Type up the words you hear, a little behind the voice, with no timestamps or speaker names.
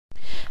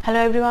Hello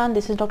everyone,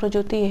 this is doctor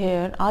Jyoti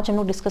hair. आज हम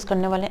लोग डिस्कस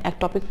करने वाले हैं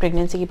एक्टोपिक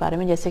प्रेगनेंसी के बारे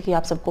में। जैसे कि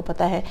आप सबको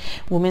पता है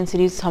वुमेन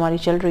सीरीज़ हमारी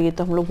चल रही है,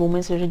 तो हम लोग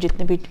वुमेन सीरीज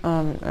जितने भी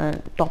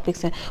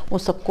टॉपिक्स हैं वो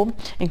सबको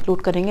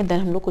इंक्लूड करेंगे, देन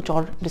हम लोग कुछ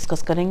और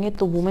डिस्कस करेंगे।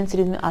 तो वुमेन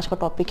सीरीज़ में आज का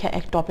टॉपिक है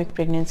एक्टोपिक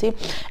प्रेगनेंसी।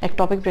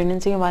 एक्टोपिक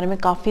प्रेगनेंसी के बारे में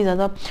काफ़ी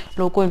ज़्यादा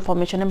लोगों को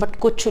इन्फॉर्मेशन है, बट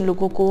कुछ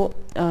लोगों को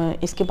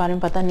इसके बारे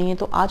में पता नहीं है।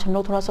 तो आज हम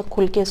लोग थोड़ा सा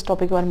खुल के इस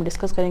टॉपिक के बारे में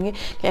डिस्कस करेंगे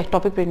कि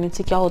एक्टोपिक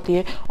प्रेगनेंसी क्या होती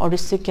है और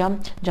इससे क्या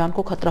जान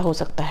को खतरा हो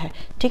सकता है।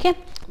 ठीक है,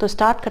 तो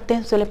स्टार्ट करते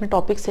हैं अपने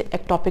टॉपिक से।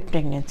 Ectopic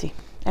pregnancy.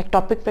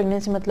 एक्टोपिक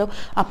प्रेगनेंसी मतलब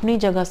अपनी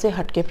जगह से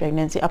हटके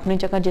प्रेगनेंसी। अपनी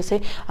जगह जैसे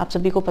आप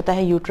सभी को पता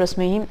है यूट्रस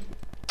में ही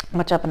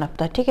बच्चा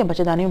पनपता है, ठीक है,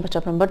 बच्चेदानी में बच्चा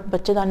पनपता, बट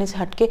बच्चेदानी से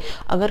हटके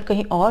अगर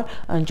कहीं और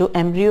जो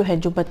एम्ब्रियो है,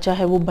 जो बच्चा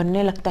है वो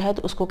बनने लगता है,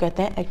 तो उसको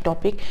कहते हैं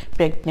एक्टोपिक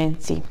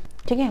प्रेगनेंसी।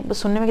 ठीक है, बस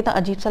सुनने में कितना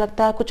अजीब सा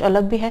लगता है, कुछ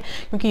अलग भी है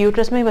क्योंकि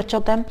यूट्रस में ही बच्चा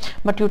होता है,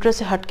 बट यूट्रस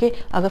से हटके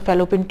अगर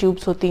फैलोपियन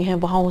ट्यूब्स होती हैं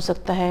वहाँ हो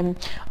सकता है,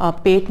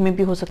 पेट में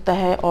भी हो सकता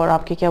है, और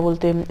आपके क्या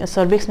बोलते हैं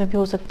सर्विक्स में भी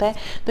हो सकता है।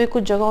 तो ये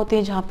कुछ जगह होती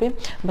है जहाँ पे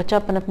बच्चा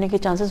पनपने के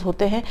चांसेस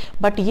होते हैं,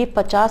 बट ये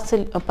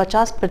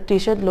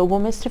 50% लोगों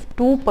में, सिर्फ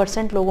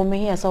 2% लोगों में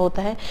ही ऐसा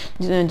होता है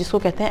जिसको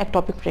कहते हैं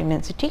एक्टोपिक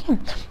प्रेगनेंसी। ठीक है,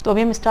 तो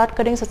अभी हम स्टार्ट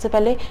करेंगे सबसे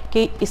पहले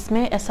कि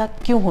इसमें ऐसा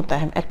क्यों होता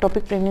है,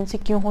 एक्टोपिक प्रेगनेंसी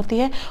क्यों होती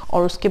है,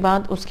 और उसके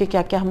बाद उसके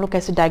क्या क्या हम लोग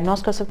कैसे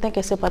डायग्नोस कर सकते हैं,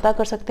 कैसे पता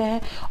कर सकते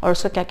हैं, और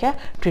उसका क्या क्या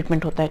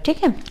ट्रीटमेंट होता है।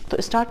 ठीक है,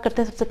 तो स्टार्ट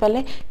करते हैं सबसे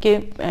पहले कि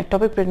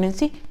एक्टोपिक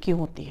प्रेगनेंसी क्यों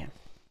होती है।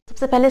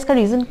 सबसे पहले इसका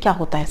रीज़न क्या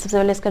होता है? सबसे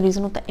पहले इसका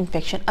रीज़न होता है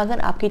इन्फेक्शन। अगर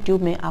आपकी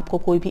ट्यूब में आपको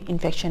कोई भी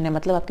इन्फेक्शन है,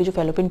 मतलब आपकी जो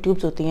फैलोपियन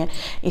ट्यूब्स होती हैं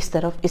इस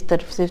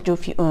तरफ से जो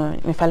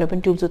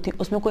फैलोपियन ट्यूब्स होती हैं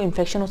उसमें कोई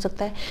इन्फेक्शन हो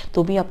सकता है,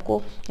 तो भी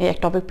आपको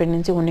एक्टोपिक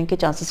प्रेगनेंसी होने के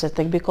चांसेस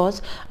रहते हैं।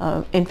 बिकॉज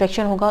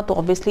इन्फेक्शन होगा तो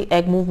ऑब्वियसली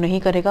एग मूव नहीं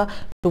करेगा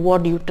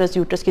टुवर्ड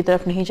यूट्रस की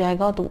तरफ नहीं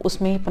जाएगा, तो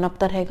उसमें ही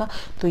पनपता रहेगा।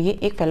 तो ये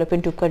एक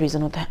फैलोपियन ट्यूब का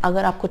रीज़न होता है।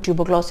 अगर आपको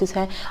ट्यूबरक्लोसिस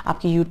है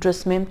आपकी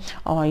यूट्रस में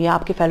या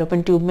आपके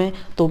फैलोपियन ट्यूब में,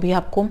 तो भी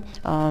आपको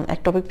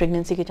एक्टोपिक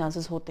प्रेगनेंसी के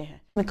चांसेस होते हैं।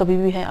 में कभी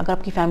भी है, अगर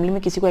आपकी फैमिली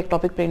में किसी को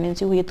एक्टोपिक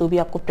प्रेगनेंसी हुई है तो भी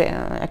आपको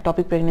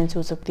एक्टोपिक प्रेगनेंसी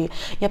हो सकती है,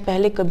 या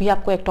पहले कभी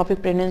आपको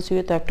एक्टोपिक प्रेगनेंसी हुई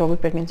है तो एक्टोपिक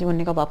प्रेगनेंसी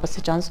होने का वापस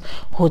से चांस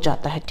हो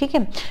जाता है। ठीक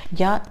है,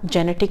 या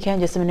जेनेटिक है,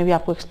 जैसे मैंने भी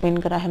आपको एक्सप्लेन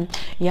करा है,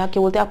 या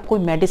क्या बोलते हैं आप कोई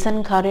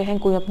मेडिसिन खा रहे हैं,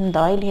 कोई अपनी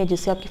दवाई ली है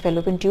जिससे आपकी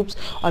फैलोपियन ट्यूब्स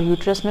और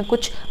यूट्रस में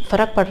कुछ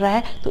फर्क पड़ रहा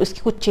है, तो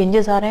इसकी कुछ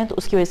चेंजेस आ रहे हैं, तो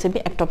उसकी वजह से भी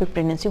एक्टोपिक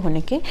प्रेगनेंसी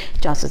होने के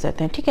चांसेस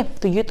रहते हैं। ठीक है,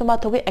 तो ये तो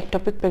बात हो गई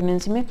एक्टोपिक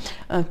प्रेगनेंसी में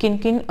किन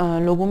किन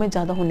लोगों में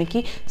ज़्यादा होने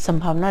की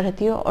संभावना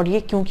रहती है और ये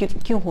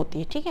क्यों होती है।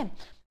 ठीक है,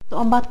 तो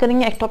अब बात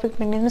करेंगे एक्टोपिक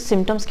प्रेगनेंसी में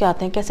सिम्टम्स क्या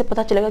आते हैं, कैसे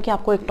पता चलेगा कि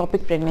आपको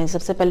एक्टोपिक प्रेगनेंसी।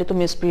 सबसे पहले तो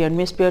मिस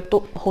पीरियड तो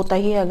होता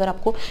ही है। अगर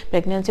आपको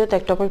प्रेगनेंसी हो तो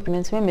एक्टोपिक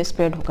प्रेगनेंसी में मिस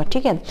पीरियड होगा।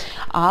 ठीक है,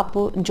 आप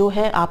जो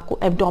है आपको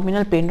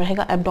एब्डोमिनल पेन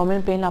रहेगा।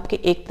 एब्डोमिनल पेन आपके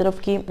एक तरफ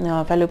की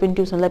फैलोपियन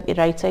ट्यूब्स मतलब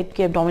राइट साइड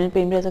की एब्डोमिनल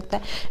पेन भी रह सकता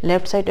है,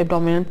 लेफ्ट साइड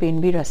एब्डोमिनल पेन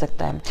भी रह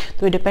सकता है।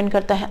 तो ये डिपेंड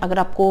करता है, अगर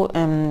आपको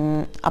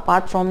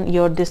apart from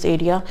your this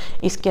area,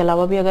 इसके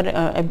अलावा भी अगर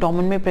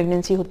एब्डोमिन में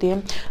प्रेगनेंसी होती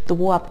है तो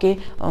वो आपके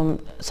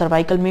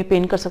सर्वाइकल में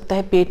पेन कर सकता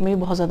है, पेट में भी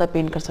बहुत ज़्यादा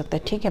पेन कर सकता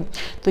है। ठीक है,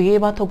 तो ये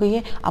बात हो गई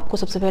है। आपको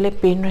सबसे पहले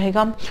पेन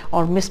रहेगा,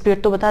 और मिस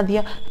पीरियड तो बता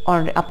दिया,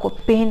 और आपको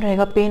पेन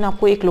रहेगा। पेन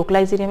आपको एक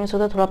लोकलाइज एरिया में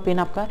होता है, थोड़ा पेन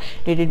आपका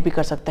रेडिएट भी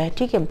कर सकता है।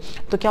 ठीक है,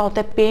 तो क्या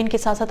होता है पेन के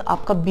साथ साथ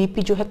आपका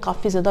बीपी जो है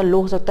काफ़ी ज़्यादा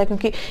लो हो सकता है,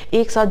 क्योंकि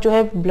एक साथ जो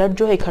है ब्लड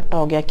जो है इकट्ठा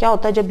हो गया। क्या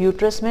होता है जब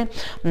यूट्रस में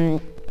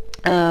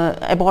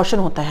एबॉर्शन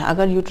होता है,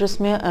 अगर यूट्रस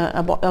में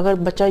अगर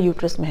बच्चा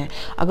यूट्रस में है,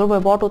 अगर वो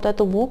एबॉर्ट होता है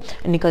तो वो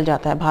निकल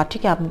जाता है बाहर।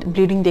 ठीक है, आप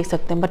ब्लीडिंग देख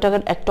सकते हैं, बट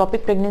अगर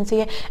एक्टोपिक प्रेगनेंसी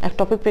है,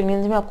 एक्टोपिक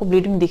प्रेगनेंसी में आपको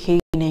ब्लीडिंग दिखेगी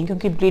नहीं,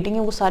 क्योंकि ब्लीडिंग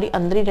है वो सारी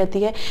अंदर ही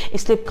रहती है।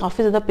 इसलिए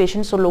काफ़ी ज़्यादा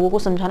पेशेंट्स और लोगों को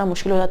समझाना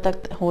मुश्किल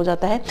हो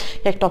जाता है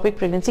कि एक्टोपिक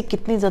प्रेगनेंसी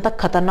कितनी ज़्यादा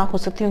खतरनाक हो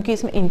सकती है, क्योंकि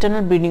इसमें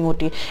इंटरनल ब्लीडिंग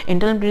होती है।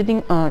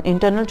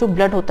 इंटरनल जो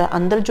ब्लड होता है,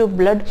 अंदर जो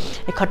ब्लड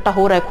इकट्ठा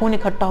हो रहा है, खून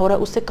इकट्ठा हो रहा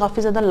है, उससे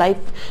काफ़ी ज़्यादा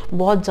लाइफ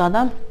बहुत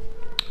ज़्यादा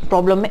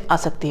प्रॉब्लम में आ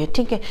सकती है।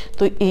 ठीक है,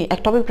 तो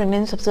एक्टोपिक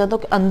प्रेगनेंसी सबसे ज़्यादा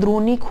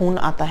अंदरूनी खून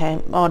आता है,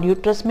 और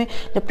यूट्रस में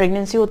जब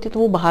प्रेगनेंसी होती है तो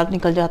वो बाहर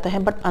निकल जाता है,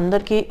 बट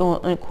अंदर की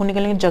खून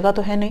निकलने की जगह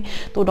तो है नहीं,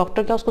 तो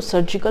डॉक्टर क्या उसको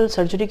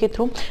सर्जरी के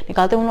थ्रू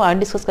निकालते हैं। हम लोग आज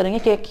डिस्कस करेंगे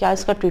कि क्या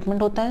इसका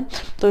ट्रीटमेंट होता है।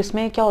 तो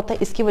इसमें क्या होता है,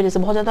 इसकी वजह से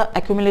बहुत ज़्यादा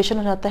एक्यूमुलेशन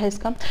हो जाता है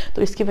इसका,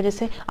 तो इसकी वजह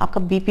से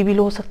आपका बीपी भी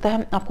लो हो सकता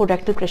है, आपको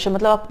रेक्टल प्रेशर,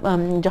 मतलब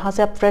आप जहाँ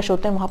से आप फ्रेश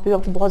होते हैं वहाँ पर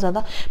आपको बहुत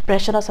ज़्यादा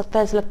प्रेशर आ सकता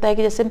है। ऐसा लगता है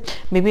कि जैसे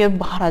बेबी अब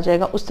बाहर आ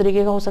जाएगा, उस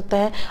तरीके का हो सकता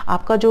है।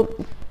 आपका जो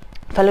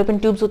फैलोपियन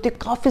ट्यूब्स होती है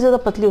काफ़ी ज़्यादा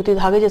पतली होती है,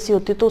 धागे जैसी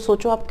होती है, तो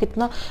सोचो आप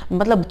कितना,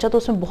 मतलब बच्चा तो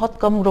उसमें बहुत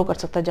कम ग्रो कर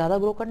सकता है, ज़्यादा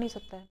ग्रो कर नहीं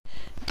सकता है।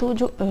 तो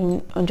जो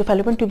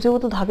फैलोपियन ट्यूब्स है वो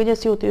तो धागे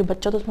जैसी होती है,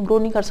 बच्चा तो उसमें ग्रो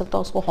नहीं कर सकता,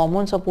 उसको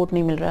हार्मोन सपोर्ट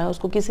नहीं मिल रहा है,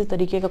 उसको किसी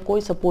तरीके का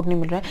कोई सपोर्ट नहीं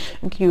मिल रहा है,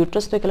 क्योंकि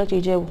यूट्रस तो एक अलग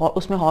चीज़ है,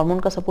 उसमें हार्मोन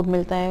का सपोर्ट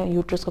मिलता है,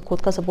 यूट्रस का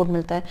खुद का सपोर्ट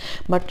मिलता है,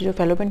 बट जो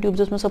फैलोपियन ट्यूब्स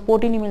है उसमें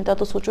सपोर्ट ही नहीं मिलता।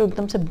 तो सोचो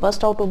एकदम से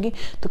बस्ट आउट होगी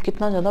तो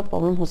कितना ज़्यादा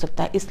प्रॉब्लम हो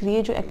सकता है।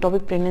 इसलिए जो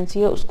एक्टोपिक प्रेगनेंसी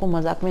है उसको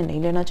मजाक में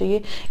नहीं लेना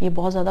चाहिए, ये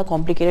बहुत ज़्यादा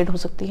कॉम्प्लिकेटेड हो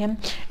सकती है।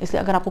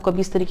 इसलिए अगर आपको कभी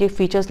इस तरीके के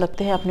फीचर्स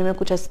लगते हैं, अपने में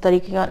कुछ इस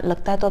तरीके का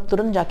लगता है, तो आप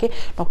तुरंत जाके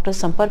डॉक्टर से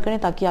संपर्क करें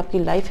ताकि आपकी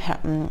लाइफ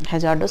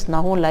हैजार्डस ना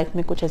हो, लाइफ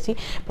में कुछ ऐसी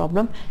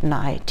प्रॉब्लम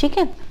ना आए। ठीक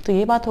है, तो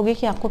ये बात होगी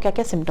कि आपको क्या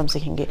क्या सिम्टम्स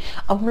दिखेंगे।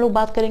 अब हम लोग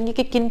बात करेंगे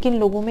कि किन किन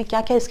लोगों में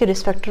क्या क्या इसके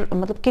रिस्क फैक्टर,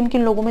 मतलब किन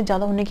किन लोगों में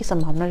ज़्यादा होने की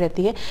संभावना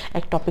रहती है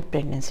एक्टोपिक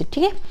प्रेगनेंसी।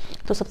 ठीक है,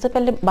 तो सबसे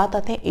पहले बात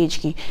आते हैं एज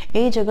की।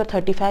 एज अगर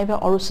 35 है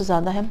और उससे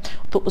ज़्यादा है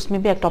तो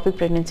उसमें भी एक्टोपिक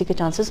प्रेगनेंसी के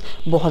चांसेस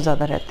बहुत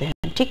ज़्यादा रहते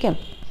हैं। ठीक है,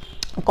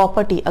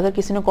 कॉपर टी, अगर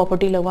किसी ने कॉपर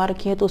टी लगवा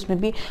रखी है तो उसमें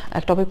भी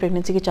एक्टोपिक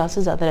प्रेगनेंसी के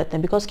चांसेस ज़्यादा रहते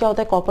हैं। बिकॉज क्या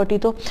होता है, कॉपर टी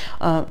तो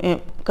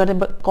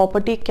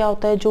कॉपर टी क्या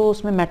होता है, जो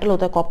उसमें मेटल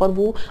होता है कॉपर,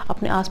 वो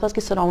अपने आसपास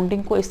की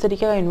सराउंडिंग को इस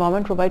तरीके का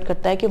एनवायरनमेंट प्रोवाइड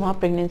करता है कि वहाँ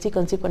प्रेगनेंसी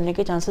कंसीव करने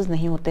के चांसेस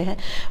नहीं होते हैं।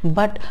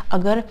 बट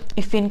अगर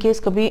इफ़ इन केस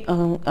कभी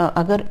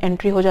अगर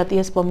एंट्री हो जाती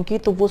है स्पर्म की,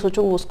 तो वो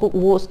सोचो उसको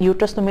वो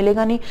यूट्रस तो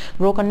मिलेगा नहीं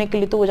ग्रो करने के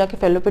लिए, तो वो जाके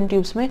फैलोपियन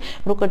ट्यूब्स में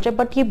ग्रो कर जाए।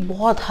 बट ये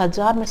बहुत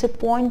 1000 में से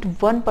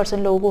 0.1%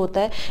 लोगों को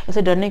होता है।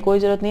 ऐसे डरने की कोई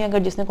ज़रूरत नहीं है, अगर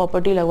जिसने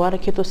कॉपर टी लगवा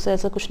रखी है तो उससे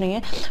ऐसा कुछ नहीं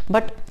है।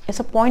 बट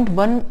ऐसा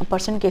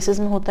 0.1% केसेस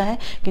में होता है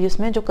कि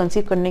जिसमें जो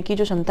कंसीव करने की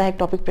जो क्षमता है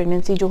एक्टोपिक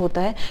प्रेगनेंसी जो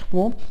होता है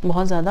वो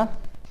बहुत ज़्यादा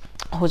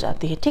हो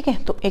जाती है। ठीक है,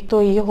 तो एक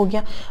तो ये हो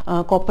गया,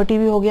 कॉपर टी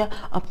भी हो गया।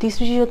 अब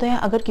तीसरी चीज़ होता है,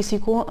 अगर किसी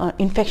को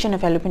इन्फेक्शन है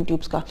फैलोपियन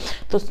ट्यूब्स का,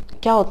 तो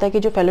क्या होता है कि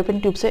जो फैलोपियन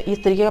ट्यूब से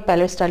इस तरीके का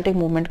पेरिस्टाल्टिक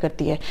मूवमेंट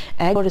करती है,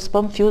 एग और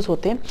स्पर्म फ्यूज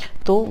होते हैं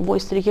तो वो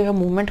इस तरीके का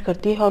मूवमेंट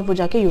करती है और वो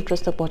जाके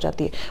यूट्रस तक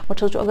पहुंचाती है। बट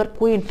सोचो अगर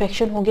कोई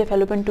इन्फेक्शन हो गया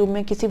फैलोपियन ट्यूब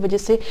में, किसी वजह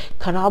से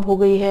खराब हो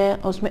गई है,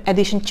 उसमें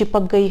एडिशन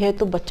चिपक गई है,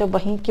 तो बच्चा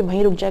वहीं के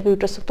वहीं रुक जाएगा,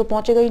 यूट्रस तक तो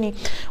पहुंचेगा ही नहीं,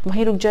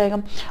 वहीं रुक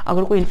जाएगा।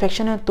 अगर कोई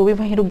इन्फेक्शन है तो भी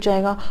वहीं रुक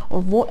जाएगा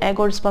और वो एग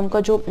और स्पर्म का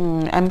जो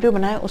एम्ब्रियो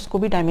बना है उसको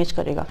भी डैमेज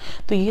करेगा।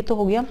 तो ये तो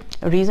हो गया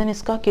रीजन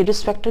इसका कि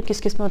रिस्क फैक्टर किस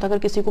किस में होता है। अगर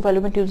किसी को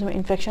फैलोपियन ट्यूब्स में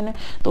इन्फेक्शन है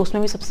तो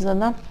उसमें भी सबसे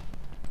ज़्यादा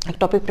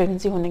एक्टोपिक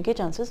प्रेगनेंसी होने के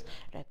चांसेस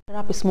रहते हैं। अगर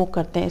आप स्मोक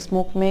करते हैं,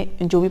 स्मोक में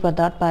जो भी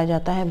पदार्थ पाया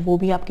जाता है वो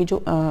भी आपकी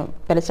जो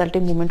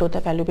पेरिस्टाल्टिक मूवमेंट होता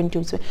है फैलोपियन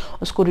ट्यूब्स में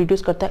उसको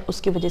रिड्यूस करता है,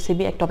 उसकी वजह से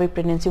भी एक्टोपिक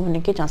प्रेगनेंसी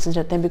होने के चांसेस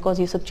रहते हैं। बिकॉज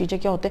ये सब चीज़ें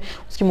क्या होते हैं,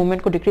 उसकी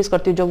मूवमेंट को डिक्रीज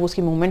करती है। जब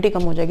उसकी मूवमेंट ही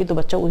कम हो जाएगी तो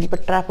बच्चा वहीं पर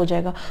ट्रैप हो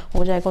जाएगा,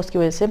 उसकी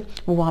वजह से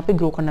वो वहाँ पर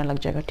ग्रो करना लग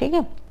जाएगा। ठीक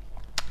है,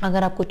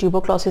 अगर आपको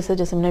ट्यूबरक्लोसिस है,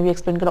 जैसे मैंने भी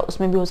एक्सप्लेन करा,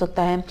 उसमें भी हो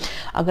सकता है।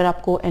 अगर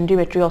आपको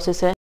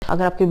एंडोमेट्रियोसिस है,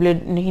 अगर आपकी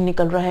ब्लड नहीं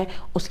निकल रहा है,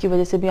 उसकी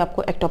वजह से भी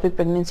आपको एक्टोपिक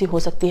प्रेगनेंसी हो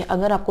सकती है।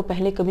 अगर आपको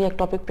पहले कभी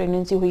एक्टोपिक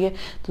प्रेगनेंसी हुई है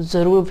तो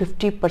ज़रूर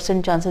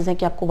 50% चांसेस हैं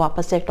कि आपको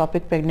वापस से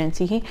एक्टोपिक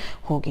प्रेगनेंसी ही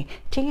होगी।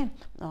 ठीक है,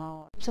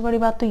 सबसे बड़ी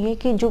बात तो ये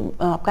कि जो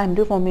आपका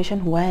एम्ब्रियो फॉर्मेशन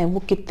हुआ है वो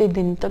कितने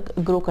दिन तक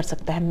ग्रो कर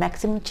सकता है,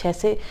 मैक्सिमम 6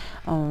 से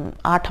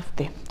 8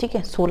 हफ्ते। ठीक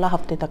है, 16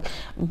 हफ्ते तक।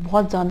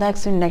 बहुत ज़्यादा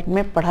एक्चुअली नेट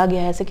में पढ़ा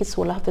गया है ऐसे कि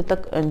 16 हफ्ते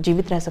तक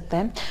जीवित रह सकता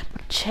है,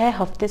 बट 6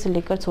 हफ्ते से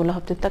लेकर 16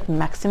 हफ्ते तक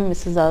मैक्सिमम,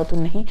 इससे ज़्यादा तो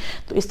नहीं।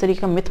 तो इस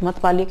तरीके का मिथ मत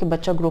पालिए कि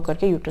बच्चा ग्रो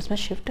करके यूट्रस में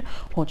शिफ्ट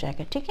हो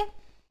जाएगा। ठीक है,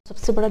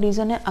 सबसे बड़ा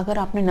रीज़न है अगर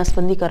आपने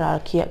नसबंदी करा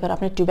रखी है, अगर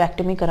आपने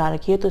ट्यूबैक्टमी करा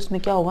रखी है, तो इसमें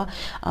क्या होगा,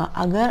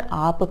 अगर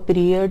आप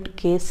पीरियड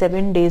के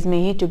 7 डेज़ में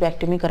ही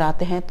ट्यूबैक्टमी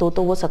कराते हैं तो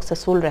वो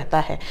सक्सेसफुल रहता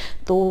है।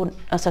 तो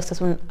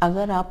सक्सेसफुल,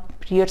 अगर आप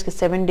पीरियड्स के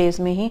 7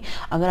 डेज़ में ही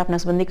अगर आप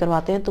नसबंदी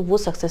करवाते हैं तो वो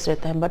सक्सेस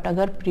रहता है। बट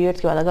अगर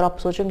पीरियड्स के बाद, अगर आप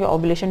सोचेंगे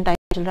ओव्यूलेशन टाइम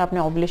चल रहा है, आपने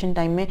ओव्यूलेशन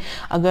टाइम में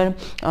अगर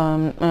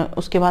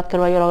उसके बाद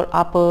करवाई और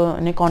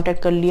आपने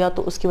कांटेक्ट कर लिया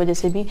तो उसकी वजह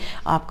से भी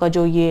आपका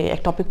जो ये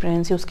एक्टोपिक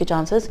प्रेगनेंसी उसके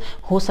चांसेस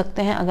हो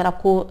सकते हैं। अगर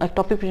आपको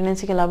एक्टोपिक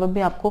प्रेगनेंसी के अलावा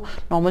भी आपको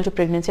नॉर्मल जो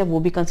प्रेगनेंसी है वो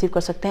भी कंसीव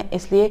कर सकते हैं।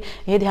 इसलिए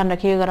ये ध्यान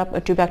रखिए, अगर आप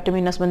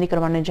ट्यूबैक्टमी नसबंदी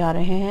करवाने जा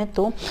रहे हैं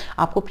तो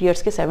आपको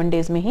पीरियड्स के 7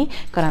 डेज़ में ही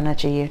कराना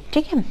चाहिए।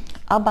 ठीक है,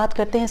 अब बात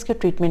करते हैं इसके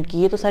ट्रीटमेंट की।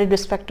 ये तो सारे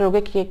रिस्क फैक्टर हो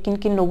गए कि किन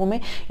किन लोगों में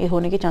ये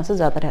होने के चांसेस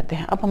ज़्यादा रहते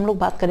हैं। अब हम लोग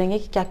बात करेंगे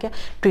कि क्या क्या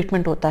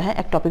ट्रीटमेंट होता है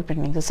एक्टोपिक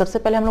प्रेगनेंसी। सबसे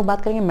पहले हम लोग बात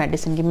करेंगे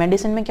मेडिसिन की।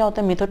 मेडिसिन में क्या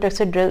होता है,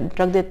 मेथोट्रेक्सेट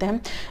ड्रग देते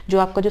हैं जो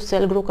आपका जो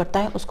सेल ग्रो करता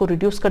है उसको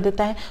रिड्यूस कर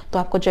देता है। तो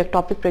आपको जो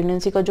एक्टोपिक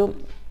प्रेगनेंसी का जो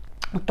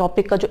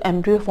टॉपिक का जो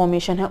एम्ब्रियो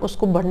फॉर्मेशन है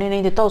उसको बढ़ने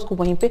नहीं देता, उसको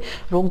वहीं पे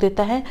रोक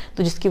देता है।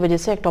 तो जिसकी वजह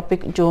से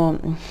एक्टोपिक जो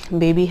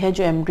बेबी है,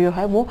 जो एम्ब्रियो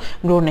है, वो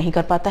ग्रो नहीं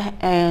कर पाता है।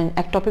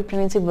 एक्टोपिक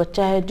प्रेगनेंसी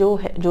बच्चा है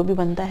जो भी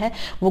बनता है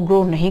वो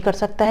ग्रो नहीं कर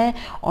सकता है।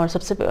 और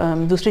सबसे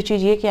दूसरी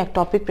चीज़ ये कि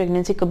एक्टोपिक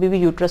प्रेगनेंसी कभी भी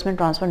यूट्रस में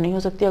ट्रांसफर नहीं हो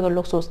सकती। अगर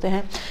लोग सोचते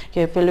हैं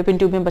कि फैलोपियन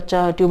ट्यूब में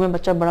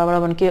बच्चा बड़ा बड़ा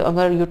बन के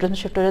अगर यूट्रस में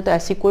शिफ्ट हो जाए, तो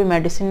ऐसी कोई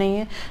मेडिसिन नहीं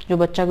है जो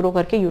बच्चा ग्रो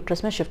करके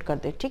यूट्रस में शिफ्ट कर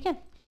दे। ठीक है,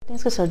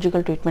 इसका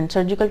सर्जिकल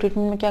ट्रीटमेंट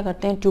में क्या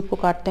करते हैं, ट्यूब को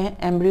काटते हैं,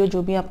 एम्ब्रियो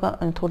जो भी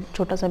आपका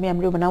छोटा सा भी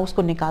एम्ब्रियो बना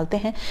उसको निकालते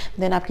हैं,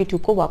 देन आपकी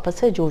ट्यूब को वापस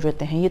से जोड़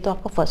देते हैं। ये तो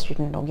आपका फर्स्ट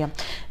ट्रीटमेंट हो गया।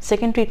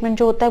 सेकंड ट्रीटमेंट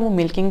जो होता है वो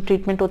मिल्किंग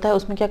ट्रीटमेंट होता है।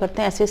 उसमें क्या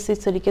करते हैं, ऐसे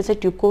इस तरीके से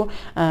ट्यूब को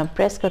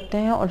प्रेस करते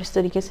हैं और इस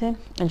तरीके से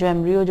जो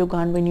एम्ब्रियो जो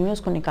गांठ बनी हुई है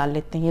उसको निकाल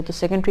लेते हैं। ये तो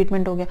सेकंड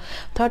ट्रीटमेंट हो गया।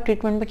 थर्ड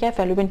ट्रीटमेंट में क्या है,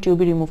 फैलोपियन ट्यूब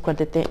भी रिमूव कर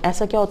देते हैं।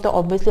 ऐसा क्या होता है,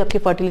 ऑब्वियसली आपकी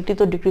फर्टिलिटी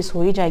तो डिक्रीज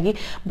हो ही जाएगी,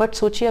 बट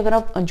सोचिए अगर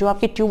आप जो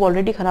आपकी ट्यूब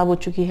ऑलरेडी खराब हो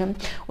चुकी है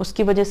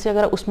उसकी वजह से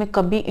अगर उसमें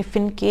कभी इफ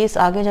इन केस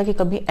आगे जाके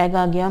कभी एग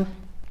आ गया,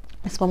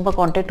 स्पर्म का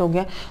कांटेक्ट हो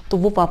गया, तो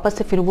वो वापस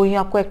से फिर वही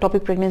आपको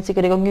एक्टोपिक प्रेगनेंसी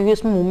करेगा, क्योंकि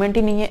उसमें मूवमेंट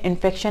ही नहीं है,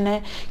 इन्फेक्शन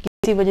है।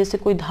 इसी वजह से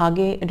कोई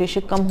धागे रेशे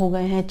कम हो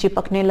गए हैं,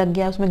 चिपकने लग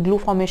गया है, उसमें ग्लू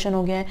फॉर्मेशन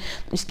हो गया है,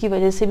 तो इसकी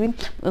वजह से भी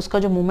उसका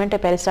जो मूवमेंट है,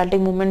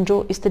 पेरिस्टाल्टिक मूवमेंट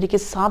जो इस तरीके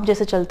से सांप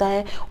जैसे चलता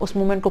है, उस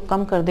मूवमेंट को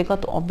कम कर देगा,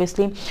 तो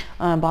ऑब्वियसली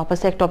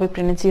वापस से एक्टोपिक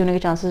प्रेगनेंसी होने के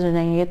चांसेस हो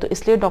जाएंगे। तो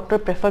इसलिए डॉक्टर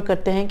प्रेफर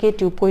करते हैं कि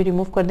ट्यूब को ही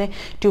रिमूव कर दें।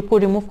 ट्यूब को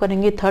रिमूव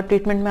करेंगे, थर्ड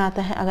ट्रीटमेंट में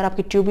आता है। अगर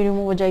आपकी ट्यूब ही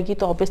रिमूव हो जाएगी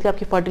तो ऑब्वियसली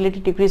आपकी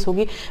फर्टिलिटी डिक्रीज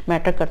होगी,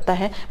 मैटर करता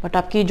है, बट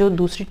आपकी जो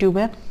दूसरी ट्यूब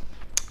है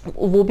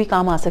वो भी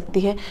काम आ सकती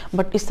है।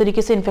 बट इस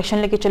तरीके से इन्फेक्शन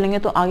लेके चलेंगे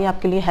तो आगे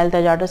आपके लिए हेल्थ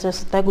हैजार्डस रह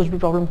सकता है, कुछ भी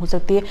प्रॉब्लम हो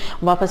सकती है,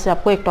 वापस से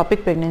आपको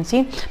एक्टोपिक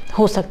प्रेगनेंसी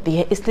हो सकती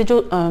है। इसलिए जो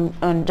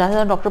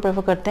ज़्यादा डॉक्टर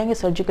प्रेफर करते हैं कि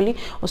सर्जिकली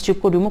उस ट्यूब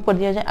को रिमूव कर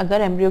दिया जाए।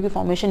 अगर एम्ब्रियो की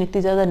फॉर्मेशन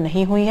इतनी ज़्यादा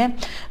नहीं हुई है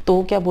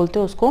तो क्या बोलते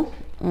हैं उसको,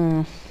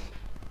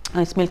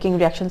 इस मिल्किंग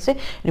रिएक्शन से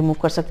रिमूव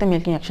कर सकते हैं,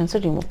 मिल्किंग एक्शन से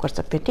रिमूव कर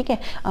सकते हैं। ठीक है,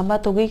 अब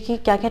बात हो गई कि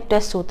क्या क्या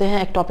टेस्ट होते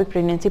हैं एक्टोपिक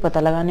प्रेगनेंसी पता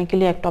लगाने के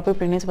लिए। एक्टोपिक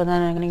प्रेगनेंसी पता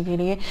लगाने के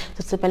लिए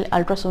सबसे पहले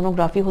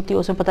अल्ट्रासोनोग्राफी होती है,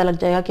 उसमें पता लग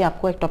जाएगा कि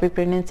आपको एक्टोपिक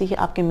प्रेगनेंसी है,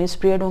 आपके मिस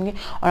पीरियड होंगे,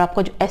 और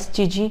आपका जो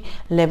SGG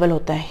लेवल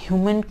होता है,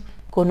 ह्यूमन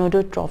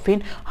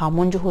गोनाडोट्रोपिन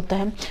हार्मोन जो होता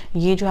है,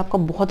 ये जो आपका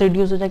बहुत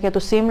रिड्यूस हो जाएगा, तो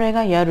सेम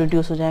रहेगा या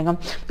रिड्यूस हो जाएगा।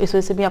 इस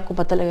वजह से भी आपको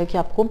पता लगेगा कि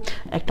आपको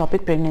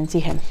एक्टोपिक प्रेगनेंसी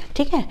है।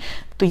 ठीक है,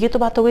 तो ये तो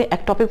बात हो गई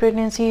एक्टोपिक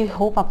प्रेगनेंसी।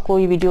 होप आपको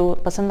ये वीडियो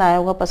पसंद आया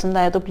होगा। पसंद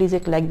आया तो प्लीज़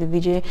एक लाइक दे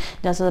दीजिए,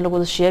 ज़्यादा से ज़्यादा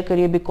लोगों से शेयर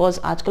करिए, बिकॉज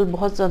आजकल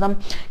बहुत ज़्यादा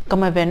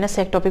कम अवेयरनेस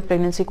है एक्टोपिक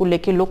प्रेगनेंसी को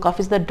लेके। लोग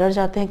काफ़ी ज़्यादा डर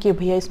जाते हैं कि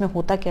भैया इसमें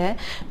होता क्या है।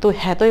 तो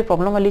ये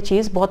प्रॉब्लम वाली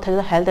चीज़, बहुत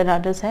ज़्यादा हेल्थ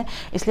हैजार्डस है,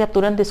 इसलिए आप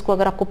तुरंत इसको,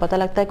 अगर आपको पता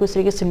लगता है कि इस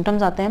तरीके के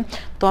सिम्टम्स आते हैं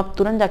तो आप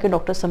तुरंत जाके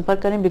डॉक्टर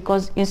संपर्क करें, बिकॉज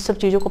इन सब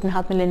चीज़ों को अपने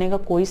हाथ में लेने का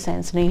कोई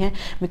सेंस नहीं है,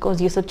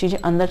 बिकॉज ये सब चीज़ें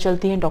अंदर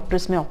चलती हैं, डॉक्टर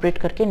इसमें ऑपरेट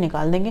करके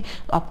निकाल देंगे,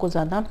 तो आपको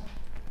ज़्यादा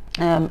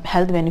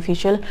हेल्थ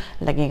बेनिफिशियल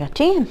लगेगा।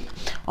 ठीक है,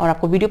 और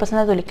आपको वीडियो पसंद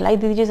आए तो एक लाइक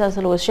दे दीजिए, ज़्यादा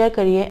से लोगों से शेयर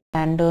करिए,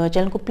 एंड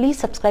चैनल को प्लीज़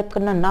सब्सक्राइब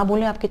करना ना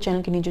भूलें। आपके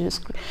चैनल के नीचे जो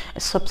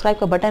सब्सक्राइब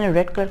का बटन है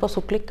रेड कलर का,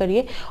 उसको क्लिक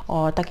करिए,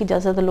 और ताकि ज़्यादा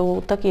से ज़्यादा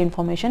लोगों तक ये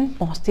इन्फॉर्मेशन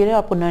पहुँचती रहे,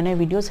 आपको नए नए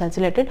वीडियोस हेल्थ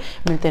से रिलेटेड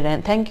मिलते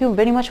रहें। Thank you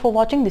very much for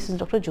watching. This is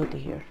doctor Jyoti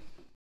here.